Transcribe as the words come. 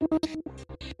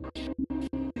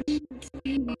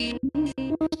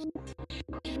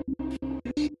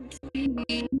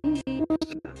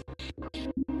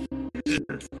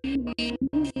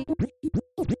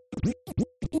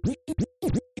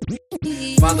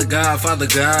Father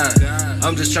God,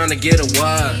 I'm just tryna get a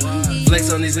wad.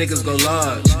 Flex on these niggas, go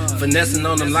large. Finessing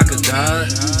on them like a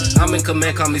god. I'm in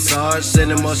command, call me Sarge.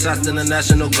 Sending more shots than the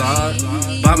National Guard.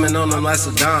 Bombing on them like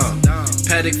Saddam.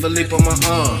 Paddock Philippe on my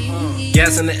arm.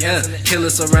 Gas in the air,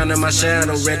 killers surrounding my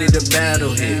shadow, ready to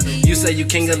battle here. You say you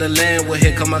king of the land, well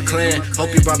here come my clan.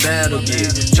 Hope you brought battle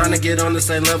gear. Tryna get on the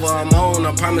same level I'm on,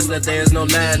 I promise that there's no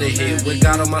ladder here. With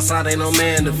God on my side, ain't no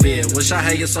man to fear. Wish I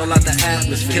had your soul out the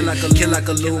atmosphere. Kill like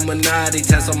Illuminati,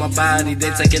 tats on my body,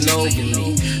 they taking over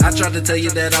me. I tried to tell you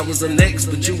that I was the next,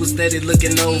 but you was steady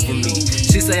looking over me.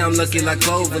 She say I'm lucky like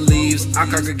clover leaves. I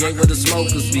congregate where the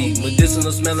smokers be.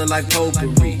 Medicinal smelling like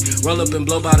potpourri. Roll up and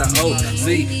blow by the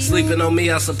OC. Sleeping on me,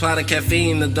 I supply the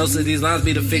caffeine. The dose of these lines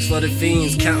be the fix for the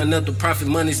fiends. Counting up the profit,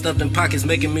 money stuffed in pockets,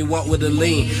 making me walk with a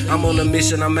lean. I'm on a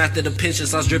mission, I'm after the pension.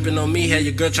 Sauce dripping on me, had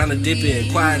your girl tryna dip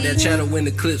in. Quiet that chatter when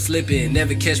the clip slipping.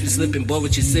 Never catch me slipping, boy,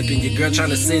 what you sipping? Your girl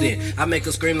tryna sit in. I make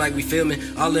her scream like we filming.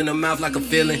 All in her mouth like a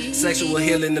feeling. Sexual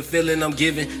healing, the feeling I'm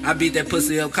giving. I beat that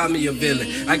pussy up, call me a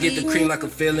villain. I get the cream like a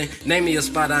feeling. Name me a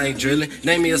spot I ain't drilling.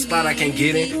 Name me a spot I can't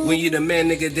get in. When you the man,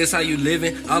 nigga, this how you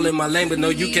living. All in my lane, but no,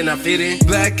 you cannot fit in.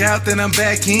 Black out, then I'm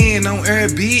back in. On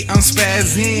every beat, I'm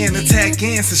spazzing. Attack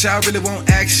in, since y'all really want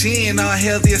action. All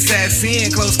hell the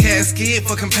assassin. Close casket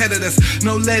for competitors.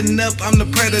 No letting up, I'm the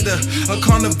predator. A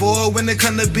carnivore when it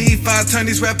come to beef. I turn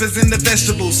these rappers into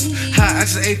vegetables. Hi, I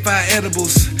just ate 5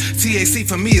 edibles. TAC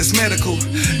for me is medical.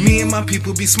 Me and my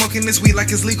people be smoking this weed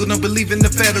like it's legal. Don't believe in the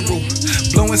federal.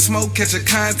 Blowing smoke, catch a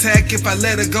contact. If I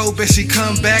let her go, bet she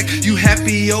come back. You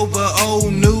happy over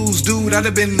old news, dude? I'd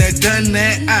have been there, done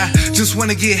that. I just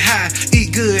wanna get high,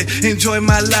 eat good, enjoy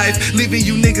my life. Leaving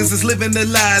you niggas is living the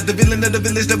lie. The villain of the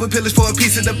village that would pillage for a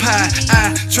piece of the pie.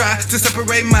 I try to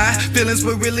separate my feelings,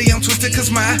 but really I'm twisted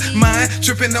cause my mind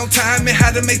tripping on time and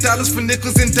how to make dollars for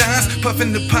nickels and dimes.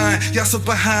 Puffing the pine, y'all so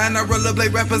behind. I roll up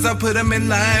like rappers, I put them in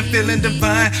line. Feeling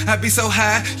divine, I be so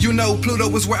high. You know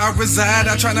Pluto is where I reside.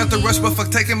 I try not to rush, but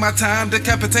fuck taking my time.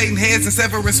 Decapitating heads and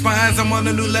severing spines. I'm on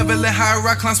a new level and higher.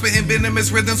 I climb spitting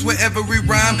venomous rhythms with every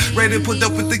rhyme. Ready to put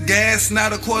up with the gas,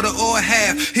 not a quarter or a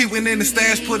half. He went in the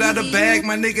stash, put out a bag.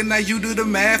 My nigga, now you do the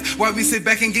math. While we sit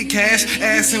back and get cash,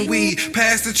 ass and weed,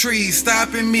 past the trees,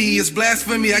 stopping me. It's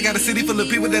blasphemy. I got a city full of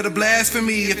people that are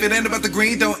blasphemy. If it ain't about the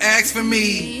green, don't ask for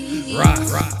me.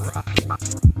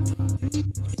 Rock.